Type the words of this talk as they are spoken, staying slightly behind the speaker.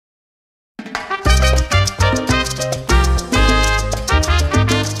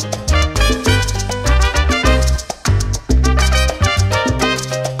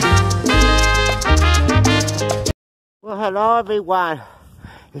Hello everyone.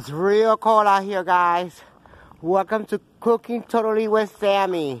 It's real cold out here, guys. Welcome to Cooking Totally with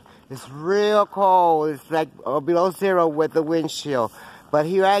Sammy. It's real cold. It's like below zero with the wind chill. But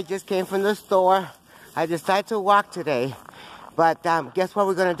here I just came from the store. I decided to walk today. But guess what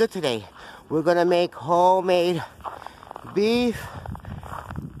we're going to do today? We're going to make homemade beef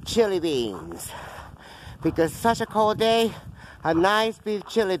chili beans. Because it's such a cold day, a nice beef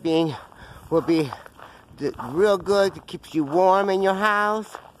chili bean will be real good. It keeps you warm in your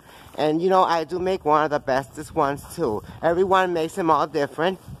house. And you know, I do make one of the bestest ones too. Everyone makes them all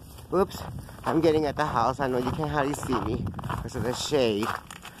different. Oops, I'm getting at the house. I know you can't hardly see me because of the shade.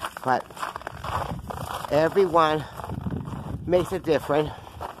 But everyone makes it different.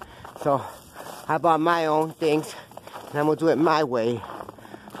 So I bought my own things and I'm gonna do it my way.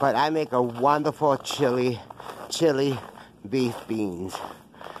 But I make a wonderful chili beef beans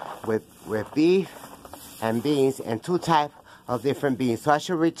with beef and beans and two types of different beans. So I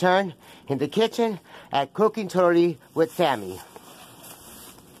should return in the kitchen at Cooking Totally with Sammy.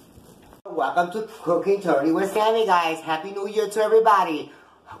 Welcome to Cooking Totally with Sammy, guys. Happy New Year to everybody.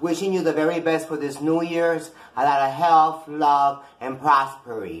 Wishing you the very best for this New Year's. A lot of health, love, and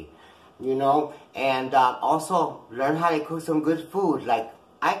prosperity. You know, and also learn how to cook some good food like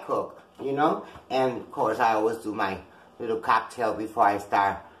I cook, you know. And of course, I always do my little cocktail before I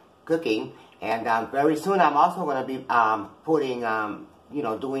start cooking. And very soon, I'm also going to be putting, you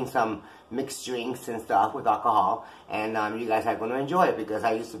know, doing some mixed drinks and stuff with alcohol. And you guys are going to enjoy it because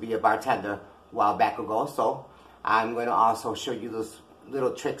I used to be a bartender a while back ago. So I'm going to also show you those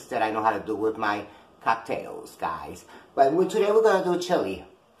little tricks that I know how to do with my cocktails, guys. But today we're going to do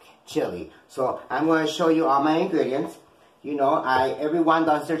chili. So I'm going to show you all my ingredients. You know, everyone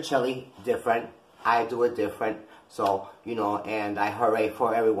does their chili different. I do it different. So, you know, and I hooray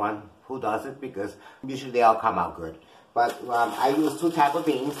for everyone who does it because usually they all come out good. But I use two types of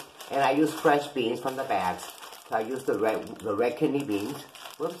beans, and I use fresh beans from the bags. So I use the red kidney beans.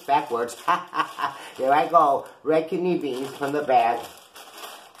 Whoops, backwards. There I go. Red kidney beans from the bag.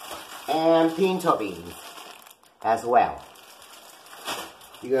 And pinto beans as well.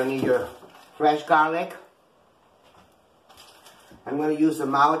 You're going to need your fresh garlic. I'm going to use the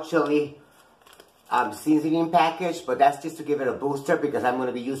mild chili seasoning package, but that's just to give it a booster because I'm going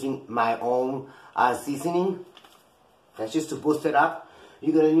to be using my own seasoning. That's just to boost it up.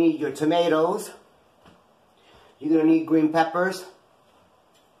 You're going to need your tomatoes. You're going to need green peppers,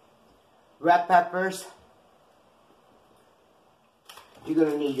 red peppers. You're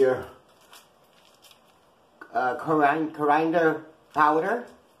going to need your coriander powder.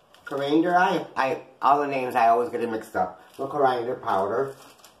 Coriander, all the names I always get it mixed up. So coriander powder.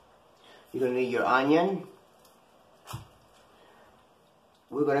 You're going to need your onion.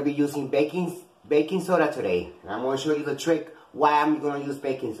 We're going to be using baking soda today. And I'm going to show you the trick why I'm going to use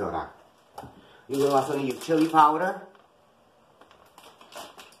baking soda. You're going to also need your chili powder.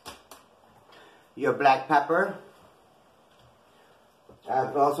 Your black pepper.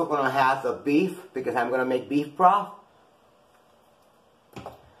 I'm also going to have the beef because I'm going to make beef broth.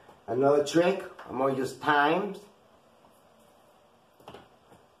 Another trick, I'm going to use thyme,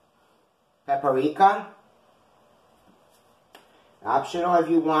 paprika, optional if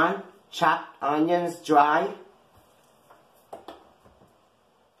you want, chopped onions dried,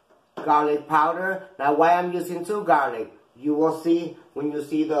 garlic powder. Now why I'm using two garlic, you will see when you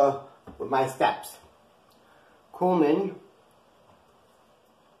see my steps. Cumin.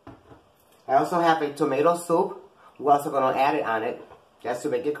 I also have a tomato soup. We're also going to add it on it. Just to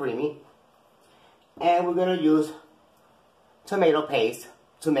make it creamy. And we're going to use tomato paste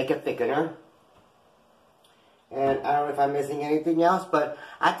to make it thickener. And I don't know if I'm missing anything else, but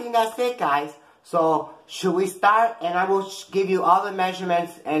I think that's it, guys. So should we start? And I will give you all the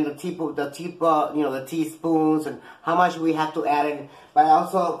measurements and the teaspoons and how much we have to add in. But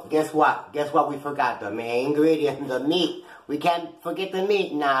also, guess what? Guess what we forgot? The main ingredient, the meat. We can't forget the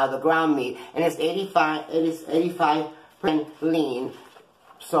meat now, the ground meat. And it's 85% lean.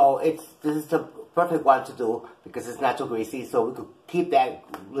 So this is the perfect one to do because it's not too greasy. So we could keep that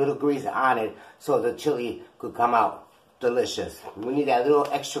little grease on it so the chili could come out delicious. We need that little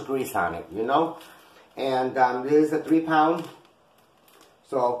extra grease on it, you know. And this is a 3-pound.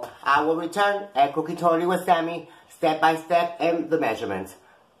 So I will return at Cooking Totally with Sammy, step by step, and the measurements.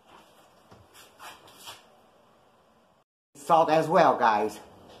 Salt as well, guys.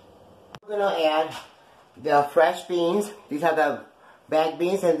 We're gonna add the fresh beans. These are the bagged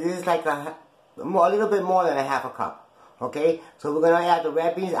beans, and this is like a little bit more than a half a cup. Okay, so we're gonna add the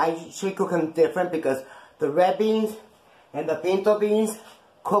red beans. I should cook them different because the red beans and the pinto beans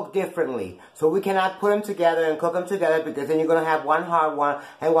cook differently. So we cannot put them together and cook them together, because then you're going to have one hard one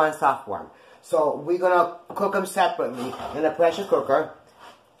and one soft one. So we're going to cook them separately in a pressure cooker.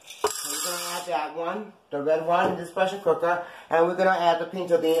 So we're going to add that one, the red one in this pressure cooker, and we're going to add the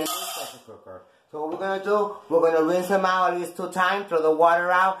pinto bean in this pressure cooker. So what we're going to do, we're going to rinse them out at least 2 times, throw the water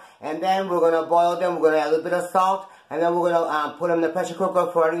out, and then we're going to boil them. We're going to add a little bit of salt, and then we're going to put them in the pressure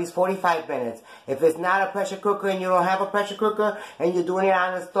cooker for at least 45 minutes. If it's not a pressure cooker and you don't have a pressure cooker and you're doing it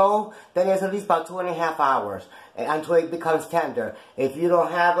on the stove, then it's at least about 2.5 hours until it becomes tender. If you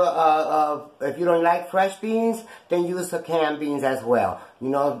don't have if you don't like fresh beans, then use the canned beans as well. You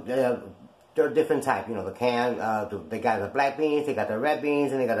know, they're different type. You know, the canned, they got the black beans, they got the red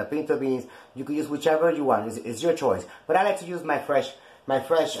beans, and they got the pinto beans. You can use whichever you want. It's your choice. But I like to use my fresh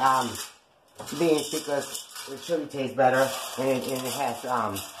beans, because it surely tastes better, and it has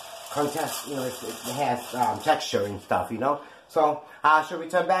contest, you know, it has texture and stuff, you know. So I shall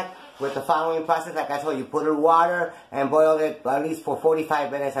return back with the following process. Like I told you, put it in water and boil it at least for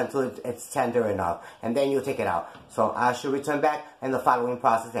 45 minutes until it's tender enough, and then you take it out. So I shall return back in the following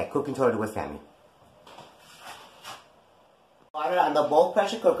process at Cooking Totally with Sammy. Water on the both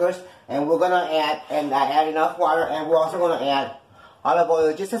pressure cookers, and we're gonna add enough water, and we're also gonna add olive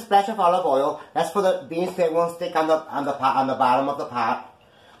oil, just a splash of olive oil. That's for the beans, they won't stick on the bottom of the pot.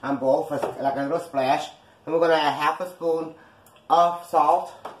 On both, like a little splash. And we're gonna add half a spoon of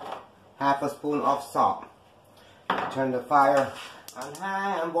salt. Half a spoon of salt. Turn the fire on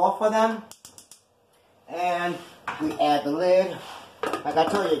high on both of them, and we add the lid. Like I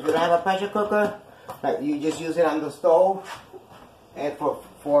told you, if you don't have a pressure cooker, like you just use it on the stove, and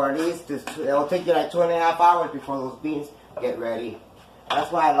for at least it'll take you like 2.5 hours before those beans get ready.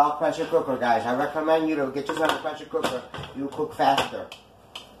 That's why I love pressure cooker, guys. I recommend you to get yourself a pressure cooker. You cook faster.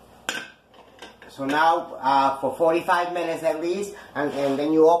 So now, for 45 minutes at least, and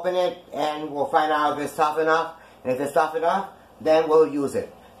then you open it, and we'll find out if it's soft enough. And if it's soft enough, then we'll use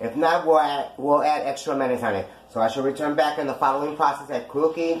it. If not, we'll add extra minutes on it. So I shall return back in the following process at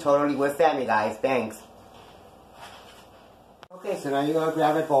Cooking Totally with Sammy, guys. Thanks. Okay, so now you're going to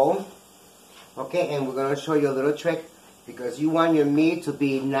grab a bowl. Okay, and we're going to show you a little trick, because you want your meat to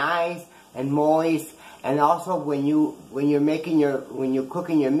be nice and moist. And also, when you're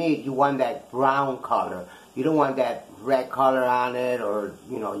cooking your meat, you want that brown color. You don't want that red color on it, or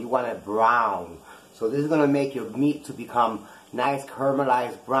you know, you want it brown. So this is gonna make your meat to become nice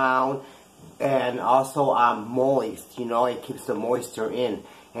caramelized brown, and also moist. You know, it keeps the moisture in,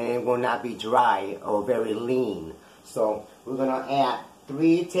 and it will not be dry or very lean. So we're gonna add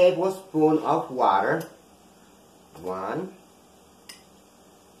 3 tablespoons of water. 1,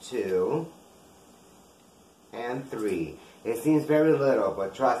 2, and 3. It seems very little,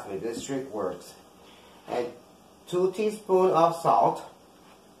 but trust me, this trick works. And 2 teaspoons of salt,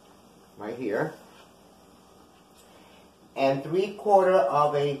 right here, and 3/4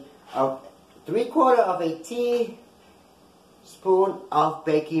 of a teaspoon of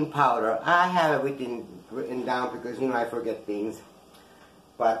baking powder. I have everything written down because, you know, I forget things.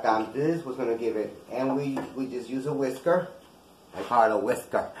 But this was going to give it, and we just use a whisker. I call it a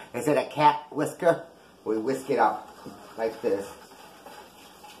whisker. Instead of a cat whisker, we whisk it up like this.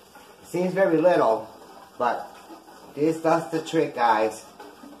 It seems very little, but this does the trick, guys.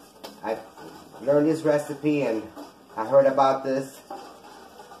 I learned this recipe, and I heard about this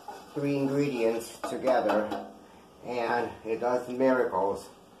 3 ingredients together, and it does miracles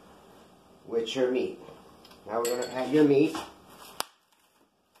with your meat. Now we're going to add your meat.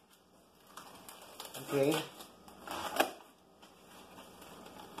 Okay.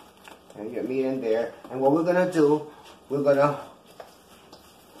 And your meat in there. And what we're going to do, we're going to,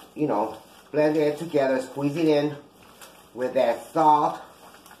 you know, blend it together, squeeze it in with that salt,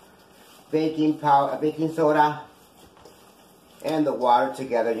 baking powder, baking soda, and the water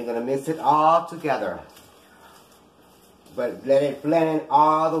together. You're going to mix it all together. But let it blend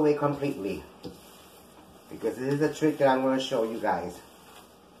all the way completely. Because this is a trick that I'm going to show you guys.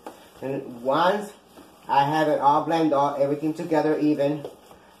 And once I have it all blended, everything together even,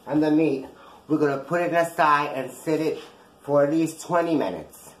 and the meat, we're going to put it aside and sit it for at least 20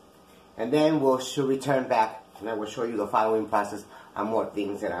 minutes. And then we'll return back, and I will show you the following process on more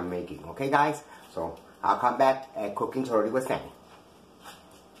things that I'm making. Okay, guys? So I'll come back and Cooking Totally with Sammy.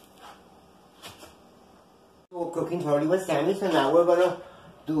 So we're Cooking Totally with Sammy, so now we're going to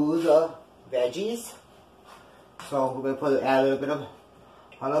do the veggies. So we're going to add a little bit of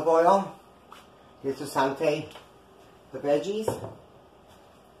olive oil just to saute the veggies.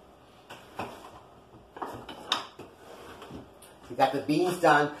 We got the beans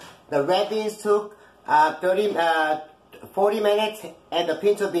done. The red beans took 40 minutes, and the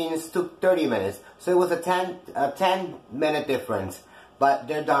pinto beans took 30 minutes. So it was a 10 minute difference. But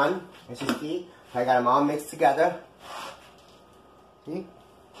they're done, as you see. I got them all mixed together. See?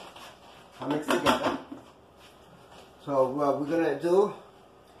 All mixed together. So what we're gonna do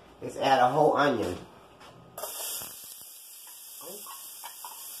is add a whole onion.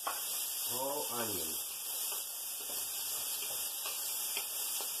 Whole onion.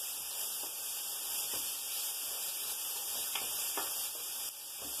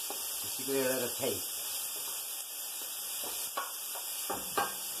 Just to give it a little taste.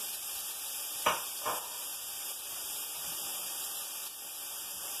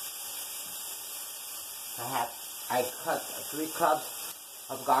 I cut 3 cups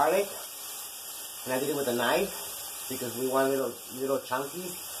of garlic, and I did it with a knife because we want little chunky,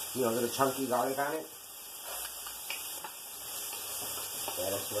 little chunky garlic on it.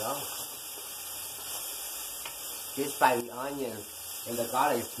 That as well. Just by the onions and the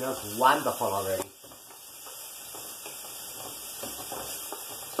garlic, it smells wonderful already.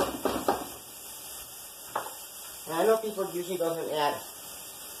 And I know people usually doesn't add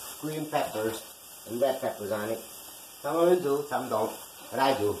green peppers and red peppers on it. Some of them do, some don't, but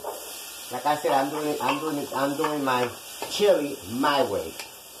I do. Like I said, I'm doing my chili my way.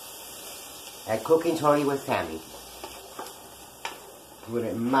 At Cooking Totally with Sammy. Doing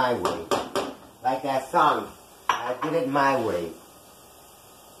it my way. Like that song, I did it my way.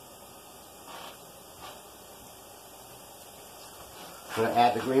 I'm gonna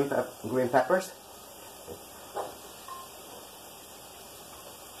add the green peppers.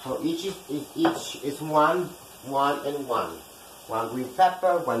 So each is one and one. One green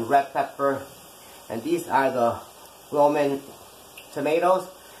pepper, one red pepper, and these are the Roman tomatoes,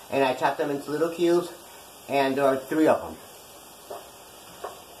 and I chopped them into little cubes, and there are 3 of them.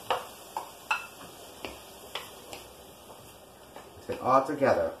 Put it all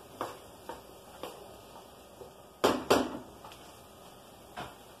together.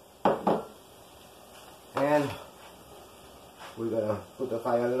 And we're gonna put the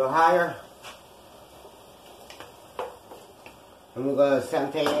fire a little higher. And we're going to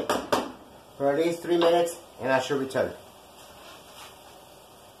saute it for at least 3 minutes, and I shall return.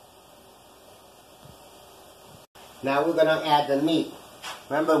 Now we're going to add the meat.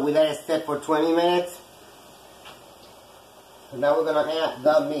 Remember, we let it sit for 20 minutes. So now we're going to add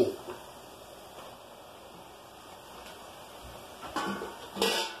the meat.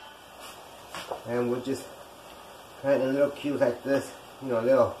 And we'll just cut it in little cubes like this,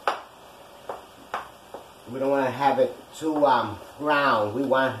 little. We don't want to have it too round. We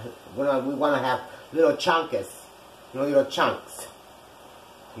want to have little chunks, little chunks.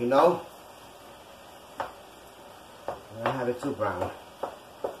 I don't have it too brown.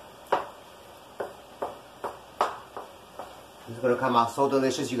 It's gonna come out so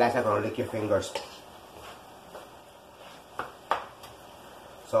delicious. You guys are gonna lick your fingers.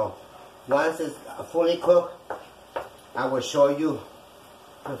 So once it's fully cooked, I will show you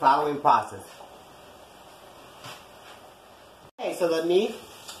the following process. Okay, so the meat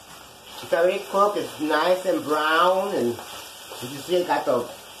is already cooked. It's nice and brown, and you see it got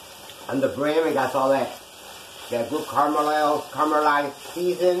on the brim. It got all that good caramelized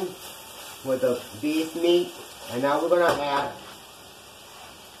season with the beef meat. And now we're gonna add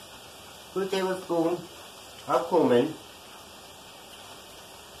 2 tablespoons of cumin,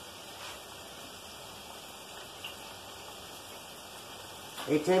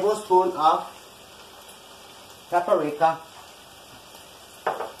 1 tablespoon of paprika.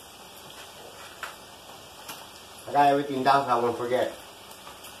 I got everything down so I won't forget.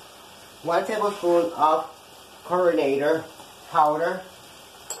 1 tablespoon of coriander powder.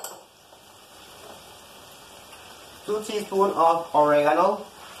 2 teaspoons of oregano.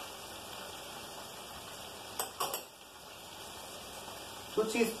 2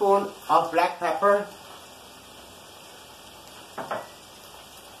 teaspoons of black pepper.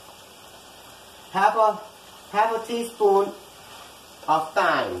 Half a teaspoon of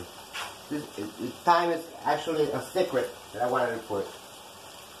thyme. Thyme is actually a secret that I wanted to put.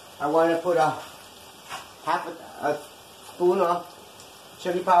 I wanted to put half a spoon of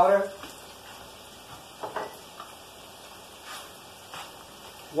chili powder,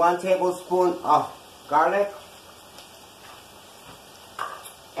 1 tablespoon of garlic,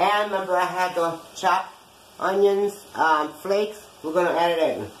 and remember I had the chopped onions, flakes. We're gonna add it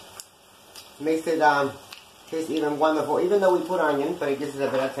in. Makes it taste even wonderful. Even though we put onion, but it gives it a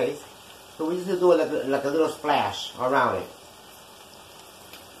better taste. So we just do it like a little splash around it.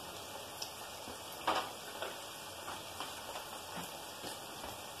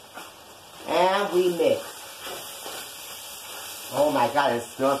 And we mix. my God, it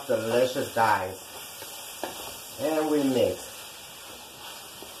smells delicious, guys. And we mix.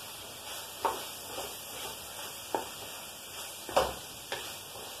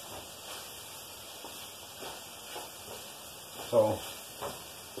 So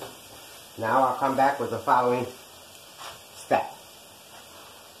now I'll come back with the following step.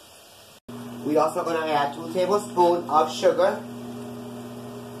 We're also going to add 2 tablespoons of sugar.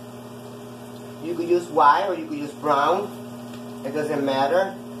 You could use white or you could use brown. It doesn't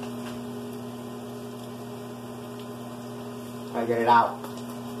matter. I get it out.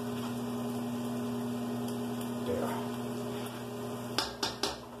 There.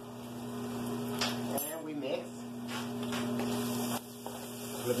 And we mix.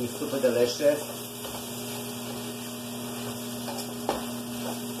 It's going to be super delicious.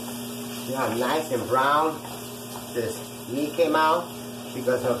 See how nice and brown this meat came out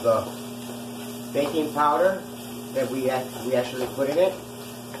because of the baking powder that we actually put in it.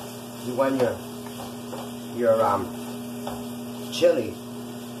 You want your chili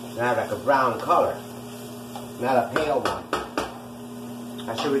to have like a brown color, not a pale one.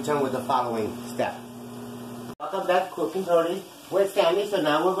 I should return with the following step. Welcome back cooking totally with Sammy. So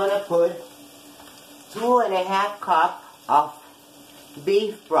now we're gonna put 2.5 cups of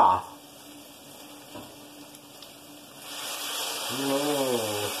beef broth.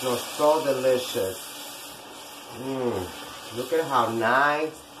 It smells so delicious. Look at how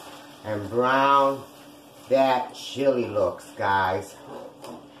nice and brown that chili looks, guys.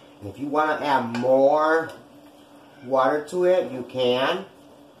 And if you want to add more water to it, you can.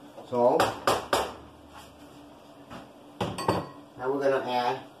 So now we're going to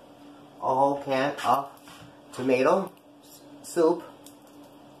add a whole can of tomato soup.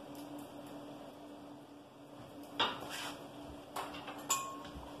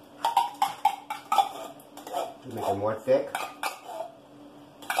 To make it more thick.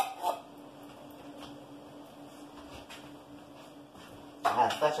 I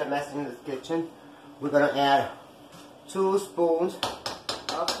have such a mess in this kitchen. We're going to add 2 spoons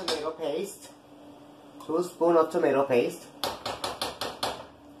of tomato paste. 2 spoons of tomato paste.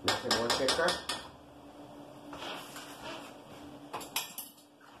 Make it more thicker.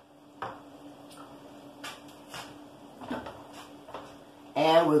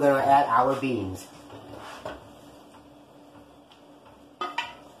 And we're going to add our beans.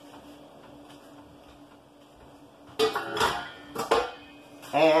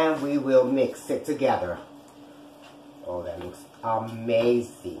 And we will mix it together. Oh, that looks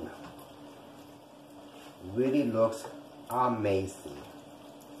amazing. Really looks amazing.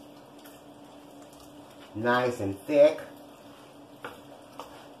 Nice and thick.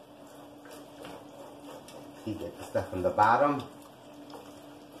 You get the stuff from the bottom.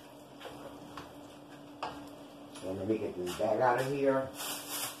 And let me get this bag out of here.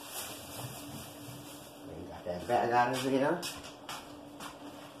 Got that bag out of here.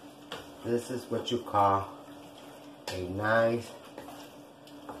 This is what you call a nice,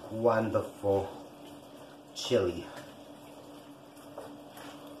 wonderful chili.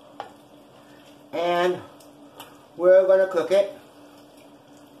 And we're going to cook it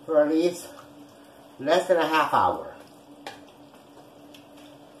for at least less than a half hour.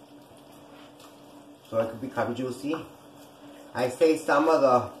 So it could become juicy. I saved some of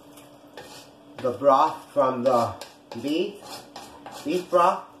the broth from the beef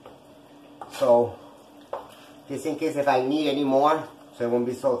broth. So, just in case if I need any more, so it won't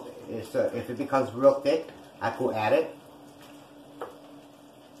be so, if it becomes real thick, I could add it.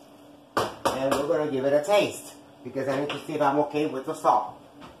 And we're going to give it a taste, because I need to see if I'm okay with the salt.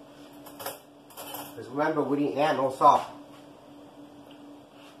 Because remember, we didn't add no salt.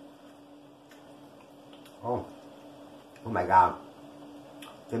 Oh my God.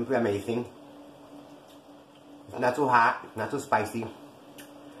 Simply amazing. It's not too hot, not too spicy.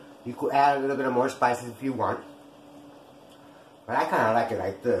 You could add a little bit of more spices if you want. But I kind of like it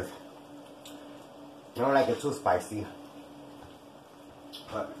like this. I don't like it too spicy.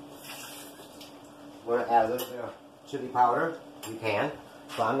 But if you want to add a little bit of chili powder, you can.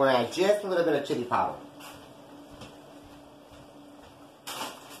 So I'm going to add just a little bit of chili powder.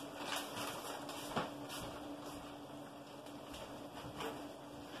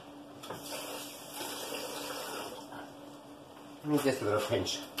 Just a little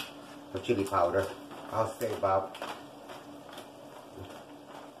pinch of chili powder. I'll say about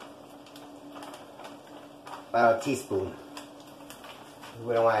a teaspoon.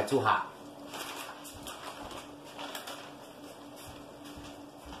 We don't want it too hot.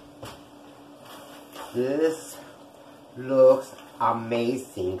 This looks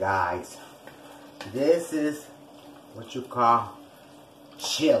amazing, guys. This is what you call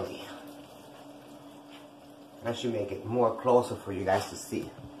chili. I should make it more closer for you guys to see.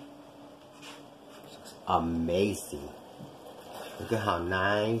 It's amazing. Look at how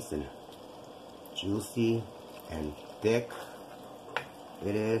nice and juicy and thick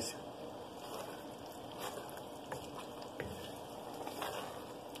it is.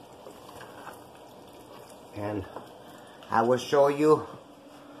 And I will show you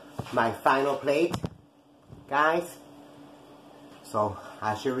my final plate, guys. So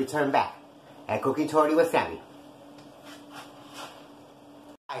I should return back and Cooking Totally with Sammy.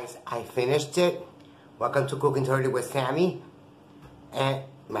 Guys, I finished it. Welcome to Cooking Totally with Sammy. And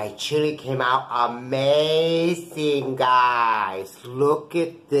my chili came out amazing, guys. Look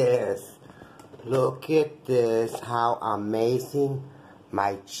at this. Look at this. How amazing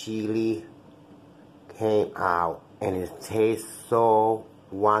my chili came out. And it tastes so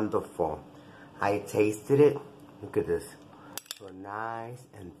wonderful. I tasted it. Look at this. So nice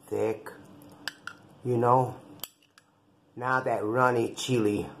and thick. You know, now that runny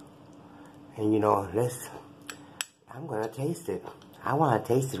chili. And you know, I'm gonna taste it. I wanna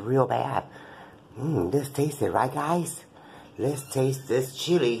taste it real bad. Let's taste it, right guys? Let's taste this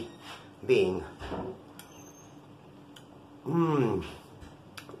chili bean.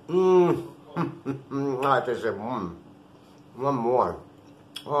 I just said, one more.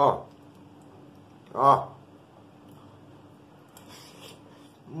 Oh.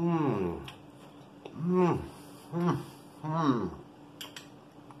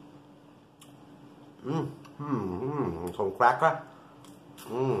 Some cracker.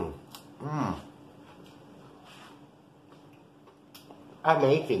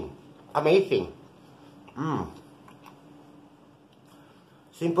 Amazing. Amazing.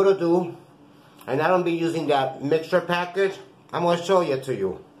 Simple to do. And I don't be using that mixture package. I'm going to show it to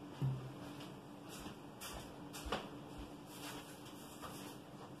you.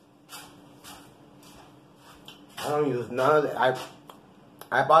 I don't use none of that.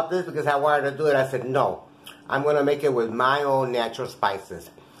 I bought this because I wanted to do it. I said, no. I'm going to make it with my own natural spices.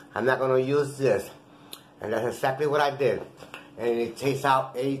 I'm not going to use this. And that's exactly what I did. And it tastes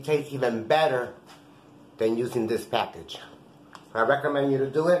even better than using this package. I recommend you to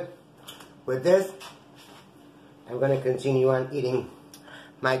do it. With this, I'm going to continue on eating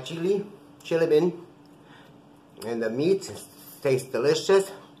my chili bean. And the meat tastes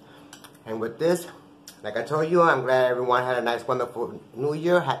delicious. And with this, like I told you, I'm glad everyone had a nice, wonderful New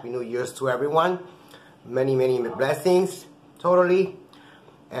Year. Happy New Year's to everyone. Many, many blessings, totally.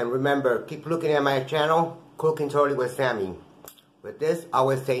 And remember, keep looking at my channel, Cooking Totally with Sammy. With this,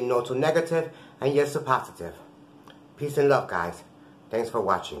 always say no to negative and yes to positive. Peace and love, guys. Thanks for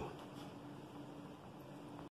watching.